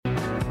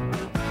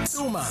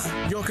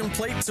Toolmart, your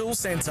complete tool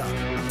centre.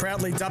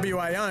 Proudly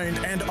WA owned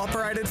and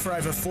operated for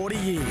over 40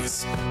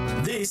 years.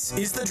 This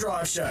is The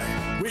Drive Show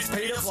with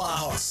Peter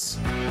Vlahos.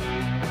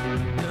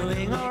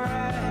 Doing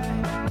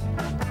alright.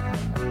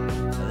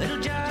 A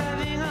little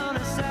driving on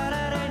a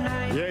Saturday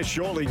night. Yeah,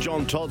 shortly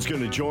John Todd's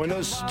going to join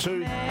us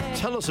to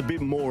tell us a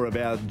bit more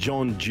about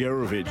John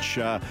Jerovich.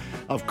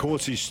 Of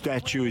course, his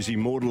statue is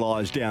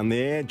immortalised down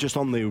there, just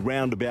on the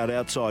roundabout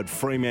outside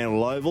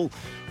Fremantle Oval,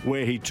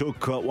 where he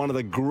took one of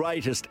the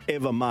greatest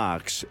ever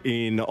marks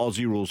in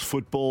Aussie rules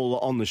football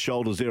on the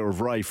shoulders there of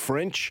Ray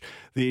French,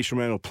 the East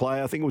Fremantle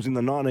player. I think it was in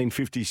the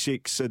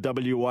 1956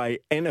 WA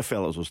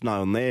NFL, as was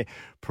known there,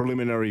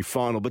 preliminary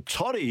final. But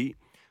Toddy,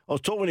 I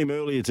was talking to him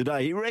earlier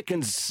today, he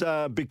reckons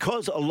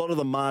because a lot of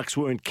the marks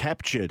weren't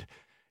captured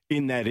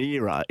in that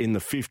era, in the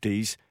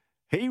 50s,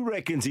 he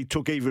reckons he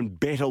took even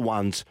better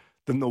ones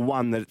than the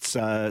one that's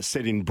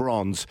set in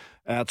bronze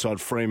outside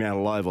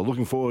Fremantle Oval.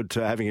 Looking forward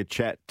to having a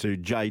chat to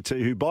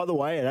JT, who, by the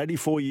way, at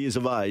 84 years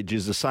of age,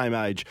 is the same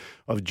age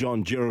of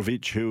John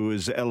Jerovich, who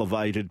was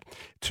elevated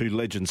to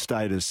legend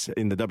status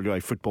in the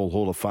WA Football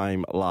Hall of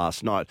Fame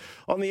last night.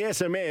 On the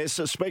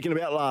SMS, speaking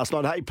about last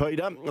night, hey,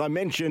 Peter, I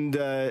mentioned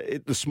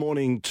it this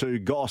morning to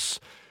Goss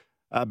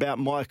about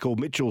Michael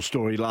Mitchell's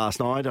story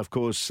last night. Of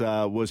course,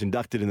 was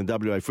inducted in the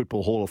WA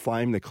Football Hall of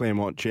Fame, the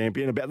Claremont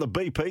champion, about the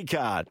BP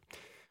card.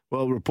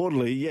 Well,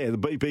 reportedly, yeah, the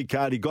BP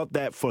card, he got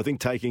that for, I think,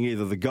 taking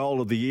either the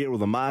goal of the year or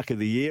the mark of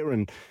the year,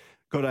 and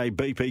got a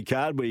BP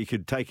card where you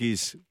could take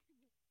his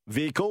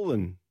vehicle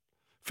and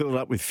fill it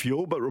up with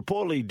fuel, but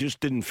reportedly he just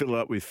didn't fill it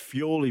up with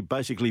fuel. He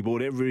basically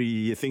bought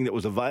everything that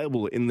was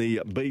available in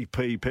the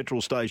BP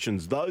petrol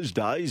stations those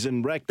days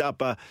and racked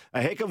up a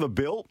heck of a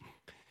bill.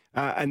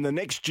 And the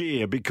next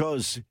year,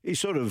 because he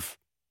sort of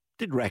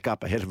did rack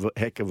up a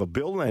heck of a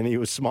bill, and he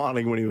was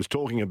smiling when he was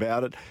talking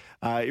about it.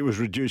 It was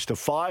reduced to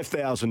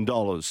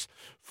 $5,000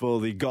 for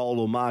the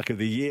goal or mark of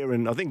the year.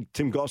 And I think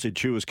Tim Gossage,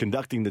 who was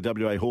conducting the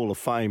WA Hall of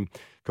Fame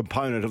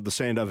component of the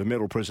Sandover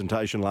Medal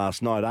presentation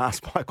last night,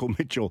 asked Michael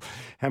Mitchell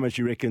how much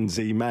he reckons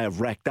he may have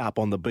racked up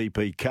on the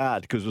BP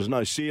card, because there was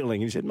no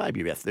ceiling. He said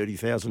maybe about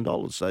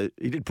 $30,000. So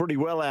he did pretty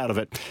well out of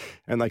it.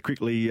 And they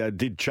quickly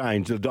did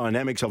change the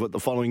dynamics of it the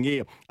following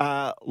year.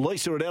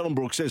 Lisa at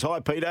Ellenbrook says, hi,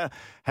 Peter.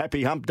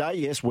 Happy hump day.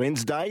 Yes,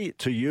 Wednesday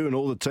to you and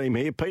all the team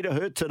here. Peter,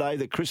 heard today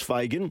that Chris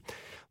Fagan,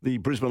 the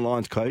Brisbane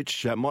Lions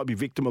coach, might be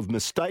victim of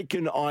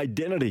mistaken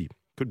identity.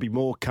 Could be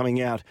more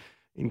coming out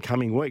in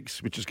coming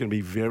weeks, which is going to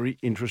be very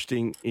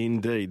interesting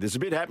indeed. There's a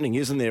bit happening,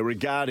 isn't there,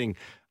 regarding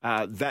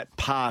that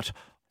part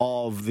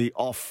of the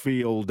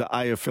off-field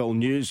AFL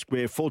news,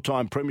 where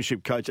full-time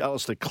premiership coach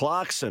Alistair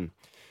Clarkson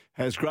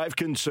has grave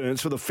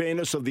concerns for the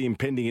fairness of the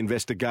impending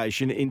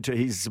investigation into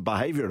his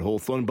behaviour at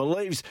Hawthorn,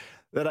 believes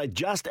that a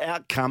just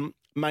outcome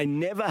may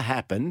never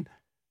happen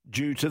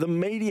due to the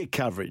media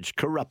coverage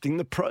corrupting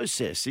the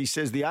process. He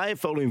says the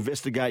AFL will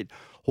investigate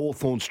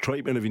Hawthorn's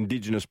treatment of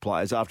Indigenous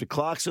players after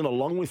Clarkson,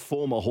 along with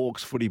former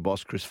Hawks footy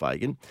boss Chris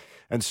Fagan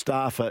and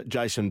staffer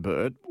Jason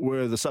Bird,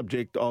 were the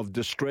subject of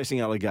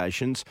distressing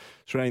allegations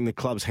surrounding the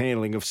club's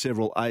handling of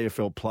several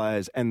AFL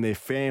players and their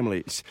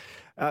families.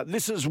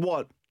 This is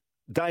what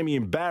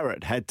Damien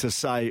Barrett had to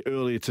say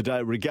earlier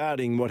today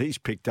regarding what he's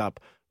picked up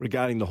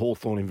regarding the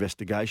Hawthorn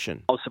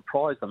investigation. I was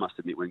surprised, I must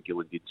admit, when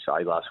Gillen did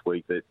say last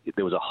week that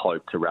there was a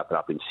hope to wrap it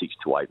up in 6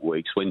 to 8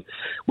 weeks. When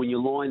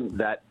you line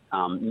that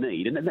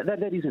need, and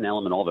that is an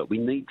element of it, we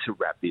need to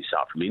wrap this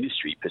up from an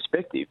industry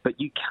perspective,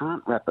 but you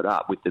can't wrap it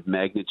up with the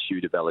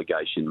magnitude of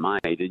allegation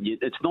made. And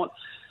it's not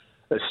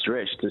a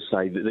stretch to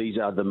say that these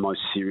are the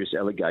most serious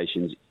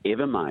allegations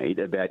ever made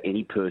about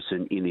any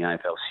person in the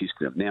AFL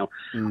system. Now,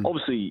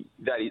 obviously,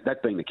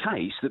 that being the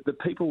case, that the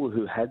people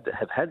who have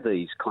had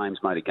these claims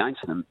made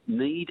against them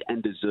need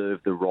and deserve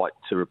the right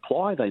to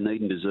reply. They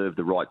need and deserve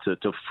the right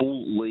to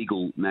full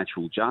legal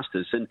natural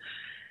justice. And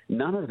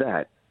none of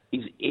that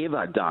is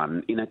ever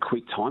done in a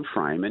quick time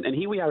frame. And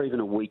here we are even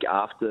a week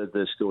after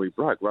the story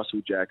broke.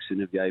 Russell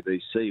Jackson of the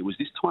ABC. It was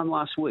this time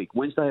last week,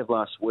 Wednesday of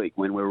last week,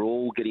 when we're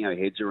all getting our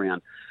heads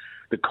around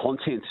the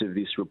contents of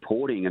this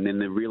reporting, and then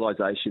the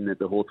realisation that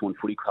the Hawthorn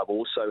Footy Club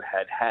also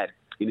had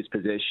in its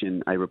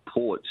possession a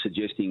report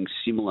suggesting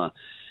similar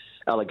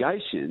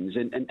allegations,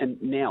 and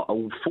now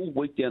a full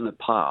week down the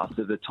path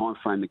of the time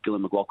frame that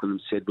Gillan McLachlan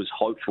said was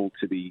hopeful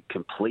to be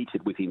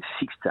completed within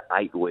 6 to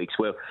 8 weeks.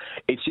 Well,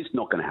 it's just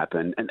not going to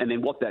happen. And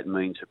then what that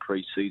means for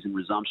pre-season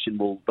resumption,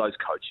 well, those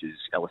coaches,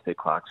 Alistair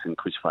Clarkson,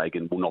 Chris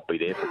Fagan, will not be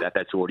there for that.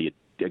 That's already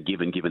a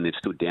given they've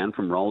stood down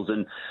from roles,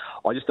 and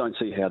I just don't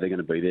see how they're going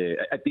to be there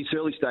at this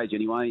early stage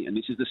anyway. And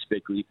this is the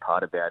speculative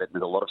part about it, and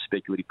there's a lot of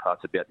speculative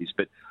parts about this,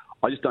 but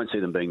I just don't see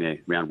them being there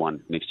round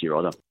one next year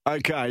either.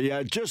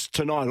 Okay, just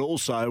tonight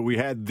also we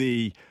had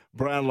the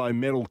Brownlow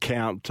medal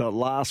count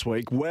last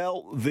week.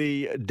 Well,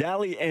 the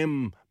Dally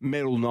M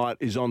medal night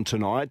is on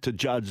tonight to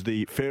judge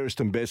the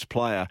fairest and best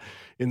player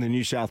in the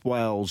New South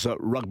Wales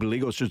Rugby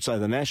League, or I should say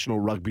the National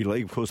Rugby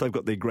League. Of course, they've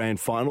got their grand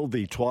final,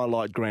 the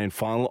Twilight Grand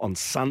Final on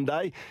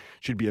Sunday.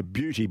 Should be a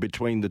beauty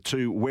between the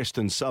two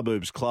Western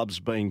Suburbs clubs,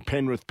 being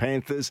Penrith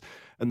Panthers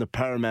and the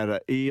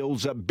Parramatta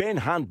Eels. Ben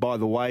Hunt, by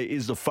the way,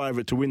 is the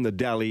favourite to win the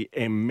Dally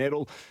M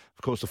medal.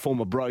 Of course, the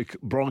former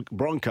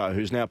Bronco,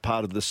 who's now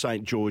part of the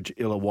St George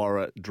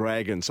Illawarra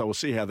Dragons. So we'll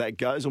see how that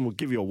goes, and we'll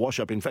give you a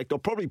wash-up. In fact, I'll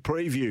probably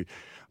preview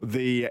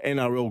the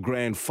NRL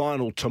Grand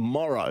Final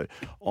tomorrow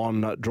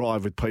on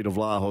Drive with Peter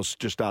Vlahos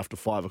just after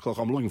 5 o'clock.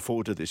 I'm looking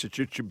forward to this. It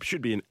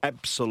should be an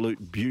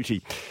absolute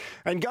beauty.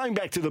 And going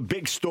back to the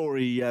big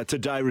story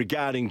today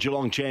regarding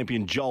Geelong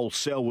champion Joel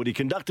Selwood, he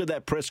conducted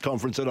that press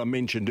conference that I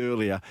mentioned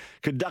earlier,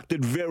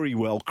 conducted very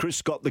well. Chris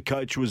Scott, the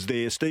coach, was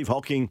there. Steve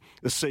Hocking,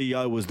 the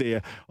CEO, was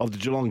there of the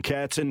Geelong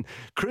Cats. And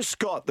Chris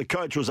Scott, the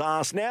coach, was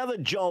asked, now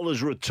that Joel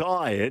is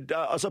retired,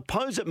 I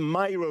suppose it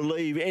may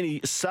relieve any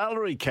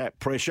salary cap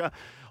pressure,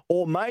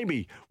 or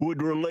maybe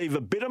would relieve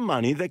a bit of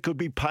money that could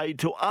be paid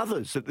to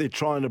others that they're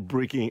trying to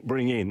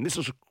bring in. This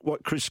is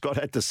what Chris Scott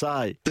had to say.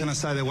 I'm going to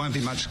say there won't be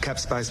much cap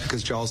space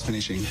because Joel's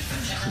finishing.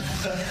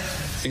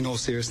 In all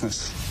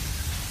seriousness.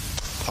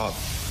 Oh,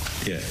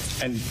 yeah.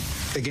 And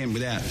again,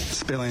 without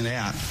spelling it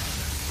out, it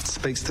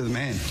speaks to the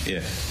man.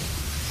 Yeah.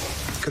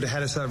 Could have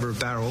had us over a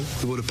barrel.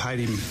 We would have paid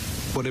him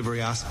whatever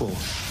he asked for.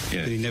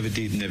 Yeah. But he never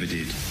did. Never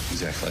did.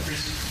 Exactly.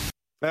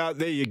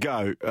 There you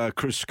go,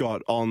 Chris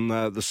Scott, on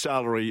the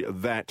salary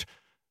that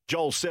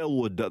Joel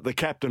Selwood, the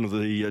captain of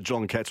the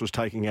Geelong Cats, was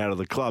taking out of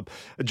the club.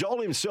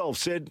 Joel himself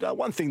said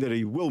one thing that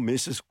he will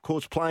miss is, of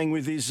course, playing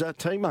with his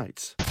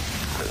teammates.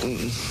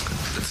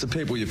 It's the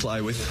people you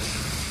play with.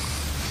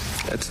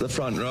 It's the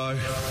front row.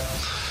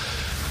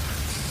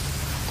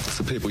 It's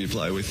the people you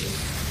play with.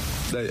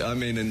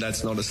 And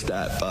that's not a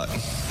stat, but,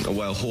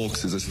 well,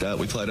 Hawks is a stat.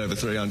 We played over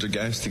 300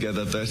 games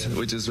together,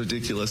 which is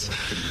ridiculous.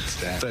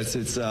 But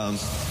it's,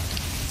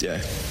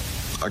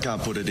 I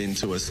can't put it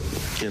into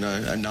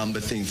a number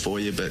thing for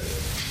you, but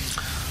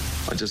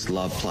I just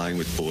love playing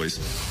with boys.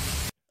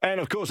 And,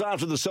 of course,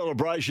 after the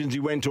celebrations, he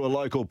went to a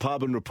local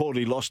pub and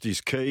reportedly lost his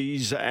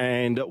keys.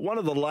 And one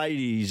of the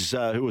ladies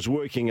who was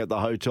working at the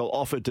hotel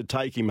offered to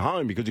take him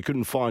home because he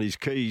couldn't find his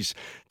keys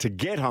to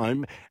get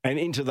home and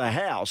into the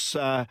house.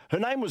 Her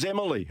name was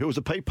Emily, who was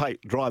a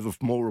P-Plate driver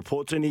for more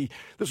reports. And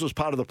this was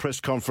part of the press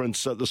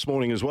conference this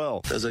morning as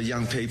well. There's a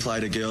young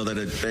P-Plater girl that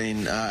had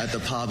been at the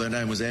pub. Her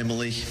name was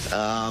Emily.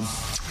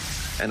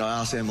 And I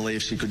asked Emily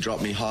if she could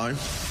drop me home.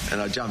 And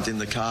I jumped in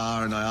the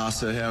car and I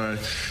asked her how her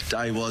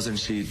day was, and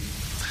she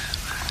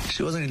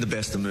wasn't in the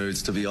best of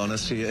moods, to be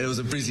honest. It was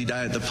a busy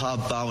day at the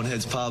pub, Bowen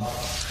Heads pub,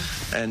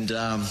 and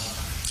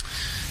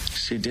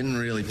she didn't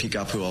really pick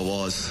up who I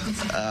was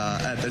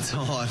at the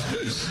time.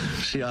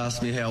 She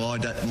asked me how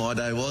my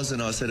day was,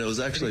 and I said it was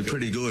actually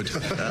pretty good.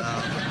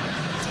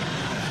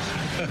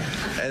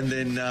 And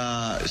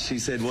then she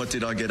said, what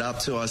did I get up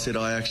to? I said,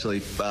 I actually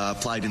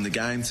played in the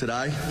game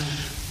today.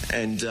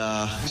 And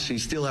she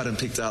still hadn't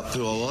picked up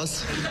who I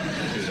was,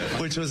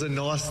 which was a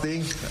nice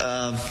thing.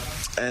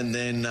 And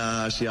then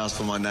she asked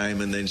for my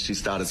name, and then she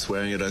started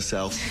swearing at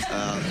herself.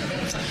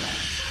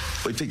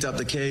 We picked up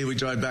the key, we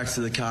drove back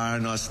to the car,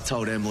 and I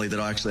told Emily that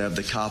I actually have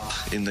the cup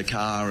in the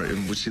car,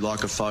 and would she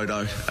like a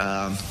photo?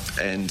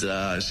 And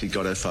she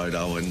got her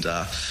photo, and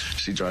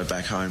she drove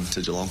back home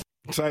to Geelong.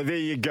 So there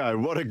you go.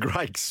 What a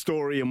great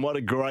story and what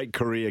a great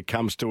career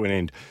comes to an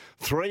end.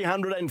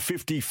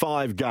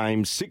 355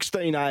 games,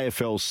 16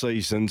 AFL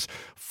seasons,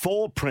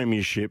 4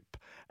 premiership,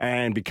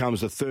 and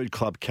becomes the third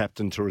club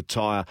captain to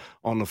retire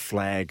on a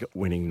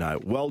flag-winning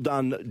note. Well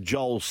done,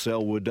 Joel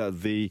Selwood.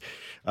 The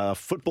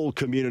football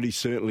community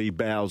certainly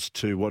bows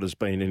to what has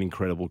been an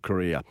incredible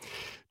career.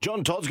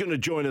 John Todd's going to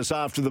join us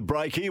after the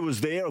break. He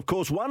was there, of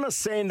course, won a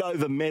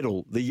Sandover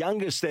medal, the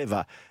youngest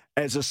ever,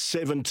 as a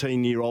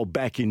 17-year-old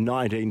back in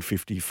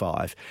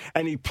 1955.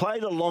 And he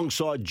played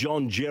alongside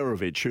John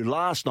Jerovich, who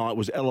last night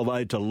was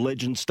elevated to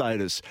legend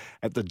status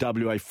at the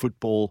WA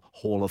Football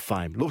Hall of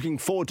Fame. Looking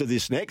forward to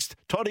this next.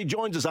 Toddy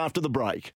joins us after the break.